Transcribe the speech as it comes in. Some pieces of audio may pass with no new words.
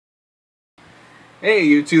Hey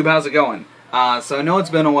YouTube, how's it going? So I know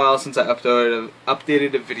it's been a while since I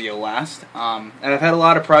updated a video last, and I've had a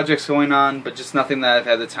lot of projects going on, but just nothing that I've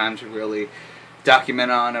had the time to really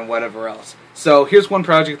document on and whatever else. So here's one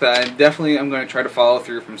project that I'm going to try to follow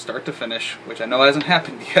through from start to finish, which I know hasn't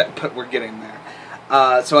happened yet, but we're getting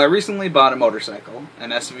there. So I recently bought a motorcycle,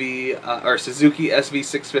 an or Suzuki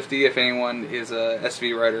SV650, if anyone is a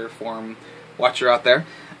SV rider forum watcher out there.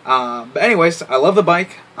 But anyways, I love the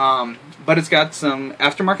bike, but it's got some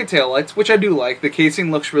aftermarket taillights, which I do like. The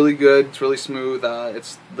casing looks really good, it's really smooth,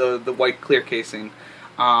 it's the white clear casing.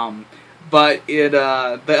 But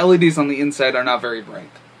the LEDs on the inside are not very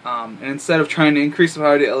bright. And instead of trying to increase the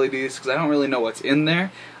power to LEDs, because I don't really know what's in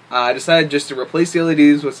there, I decided just to replace the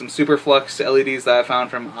LEDs with some Superflux LEDs that I found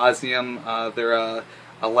from Osmium. They're a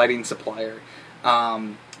lighting supplier.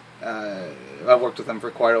 I've worked with them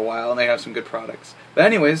for quite a while, and they have some good products. But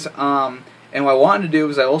anyways, and what I wanted to do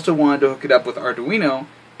is I also wanted to hook it up with Arduino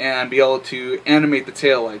and be able to animate the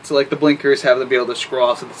tail lights. So like the blinkers, have them be able to scroll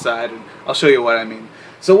off to the side, and I'll show you what I mean.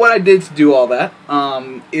 So what I did to do all that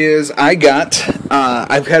is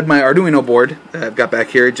I've had my Arduino board that I've got back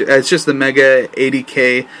here. It's just the Mega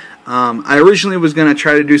 80K. I originally was going to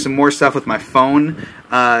try to do some more stuff with my phone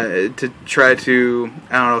to try to,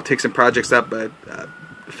 I don't know, take some projects up, but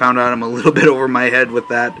found out I'm a little bit over my head with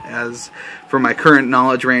that as for my current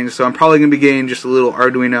knowledge range, so I'm probably going to be getting just a little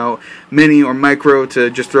Arduino Mini or Micro to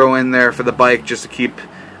just throw in there for the bike just to keep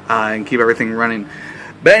everything running.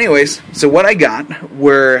 But anyways, so what I got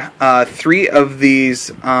were 3 of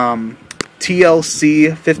these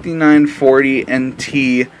TLC 5940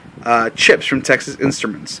 NT chips from Texas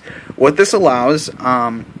Instruments. What this allows,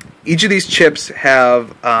 each of these chips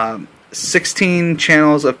have 16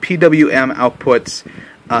 channels of PWM outputs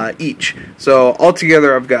each. So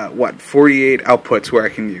altogether I've got, 48 outputs where I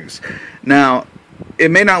can use. Now, it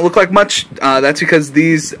may not look like much, that's because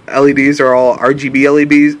these LEDs are all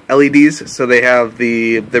RGB LEDs, so they have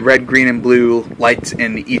the red, green, and blue lights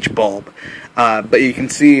in each bulb. But you can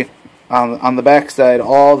see on the back side,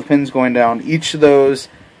 all the pins going down, each of those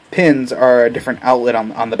pins are a different outlet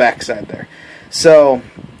on the back side there. So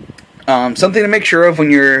something to make sure of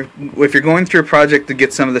if you're going through a project to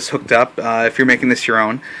get some of this hooked up, if you're making this your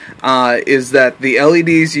own, is that the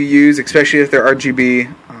LEDs you use, especially if they're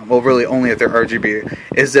RGB, well, really only if they're RGB,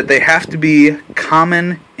 is that they have to be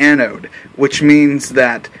common anode, which means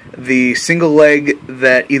that the single leg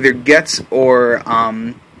that either gets power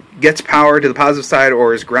to the positive side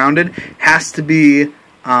or is grounded has to be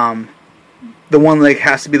the one leg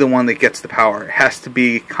has to be the one that gets the power. It has to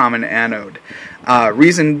be common anode.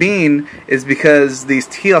 Reason being is because these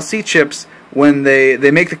TLC chips, when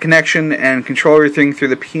they make the connection and control everything through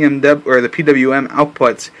the PWM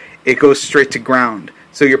outputs, it goes straight to ground.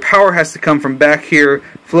 So your power has to come from back here,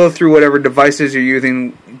 flow through whatever devices you're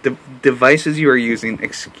using.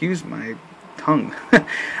 Excuse my tongue.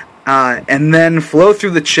 And then flow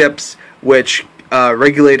through the chips, which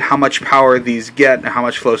regulate how much power these get and how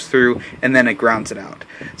much flows through, and then it grounds it out.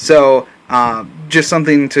 So just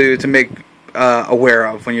something to make aware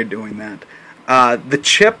of when you're doing that. The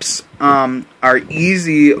chips are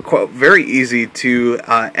easy, very easy to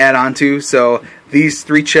add onto. So these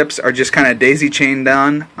 3 chips are just kind of daisy chained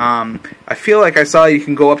on. I feel like I saw you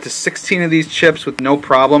can go up to 16 of these chips with no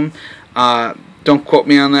problem. Don't quote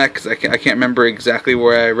me on that because I can't remember exactly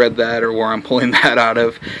where I read that or where I'm pulling that out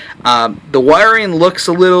of. The wiring looks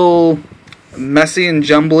a little messy and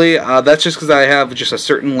jumbly. That's just because I have just a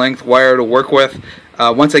certain length wire to work with.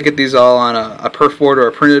 Once I get these all on a perf board or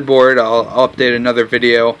a printed board, I'll update another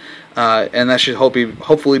video, and that should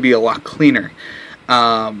hopefully be a lot cleaner.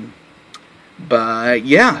 But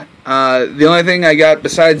yeah, the only thing I got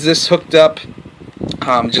besides this hooked up,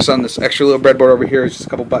 just on this extra little breadboard over here, is just a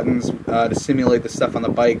couple buttons to simulate the stuff on the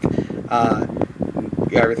bike. Got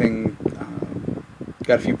everything,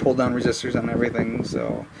 got a few pull down resistors on everything,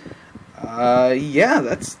 so yeah,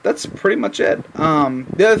 that's pretty much it.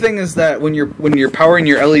 The other thing is that when you're powering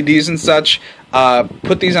your LEDs and such,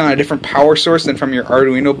 put these on a different power source than from your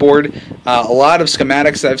Arduino board. A lot of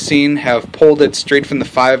schematics I've seen have pulled it straight from the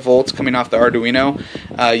 5 volts coming off the Arduino,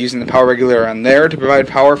 using the power regulator on there to provide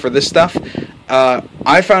power for this stuff.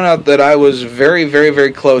 I found out that I was very, very,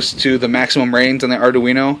 very close to the maximum ratings on the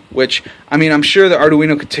Arduino, which, I mean, I'm sure the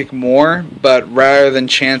Arduino could take more, but rather than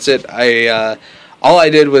chance it, all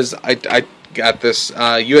I did was I got this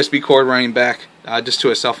USB cord running back just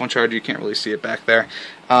to a cell phone charger. You can't really see it back there.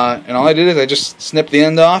 And all I did is I just snipped the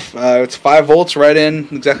end off. It's 5 volts right in,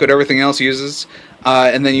 exactly what everything else uses.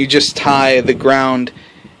 And then you just tie the ground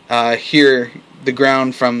here, the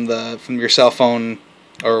ground from your cell phone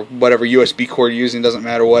or whatever USB cord you're using, doesn't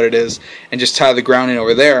matter what it is, and just tie the ground in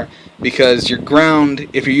over there, because your ground,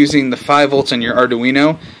 if you're using the 5 volts on your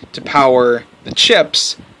Arduino to power the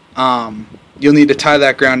chips, you'll need to tie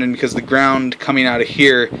that ground in, because the ground coming out of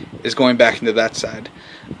here is going back into that side.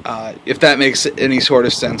 If that makes any sort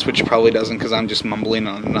of sense, which it probably doesn't, because I'm just mumbling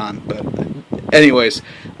on and on. But anyways,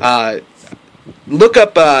 look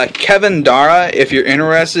up Kevin Dara if you're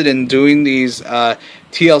interested in doing these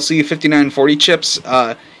TLC 5940 chips.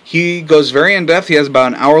 He goes very in depth. He has about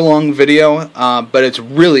an hour-long video, but it's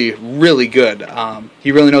really, really good.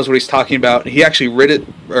 He really knows what he's talking about. He actually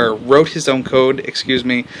wrote his own code,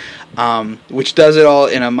 which does it all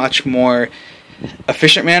in a much more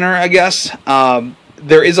efficient manner, I guess.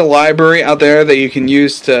 There is a library out there that you can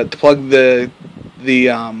use to plug the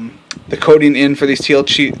coding in for these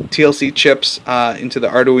TLC chips into the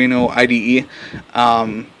Arduino IDE.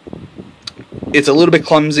 It's a little bit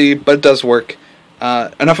clumsy, but it does work.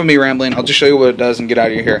 Enough of me rambling. I'll just show you what it does and get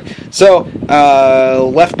out of here. So,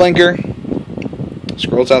 left blinker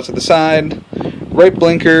scrolls out to the side. Right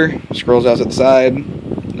blinker scrolls out to the side.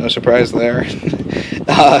 No surprise there.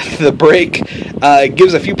 The brake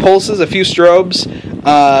gives a few pulses, a few strobes,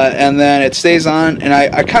 and then it stays on. And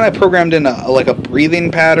I kind of programmed in like a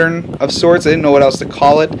breathing pattern of sorts. I didn't know what else to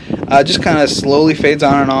call it. Just kind of slowly fades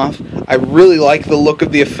on and off. I really like the look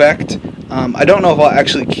of the effect. I don't know if I'll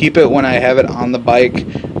actually keep it when I have it on the bike,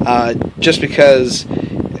 just because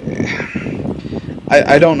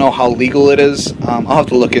I don't know how legal it is. I'll have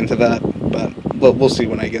to look into that, but we'll see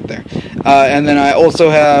when I get there. And then I also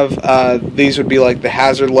have, these would be like the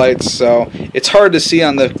hazard lights, so it's hard to see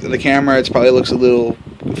on the camera. It probably looks a little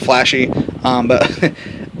flashy, but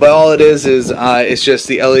but all it is it's just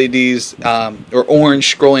the LEDs, or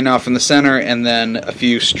orange, scrolling off in the center, and then a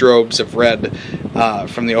few strobes of red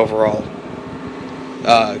from the overall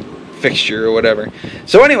fixture or whatever.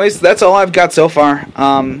 So anyways, that's all I've got so far.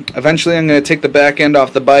 Eventually I'm going to take the back end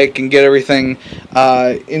off the bike and get everything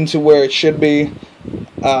into where it should be.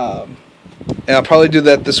 And I'll probably do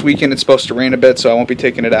that this weekend. It's supposed to rain a bit, so I won't be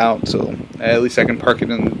taking it out. So at least I can park it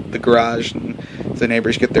in the garage and the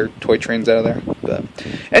neighbors get their toy trains out of there. But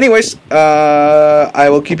anyways, I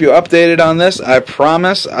will keep you updated on this, I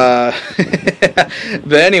promise. But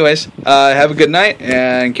anyways, have a good night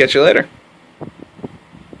and catch you later.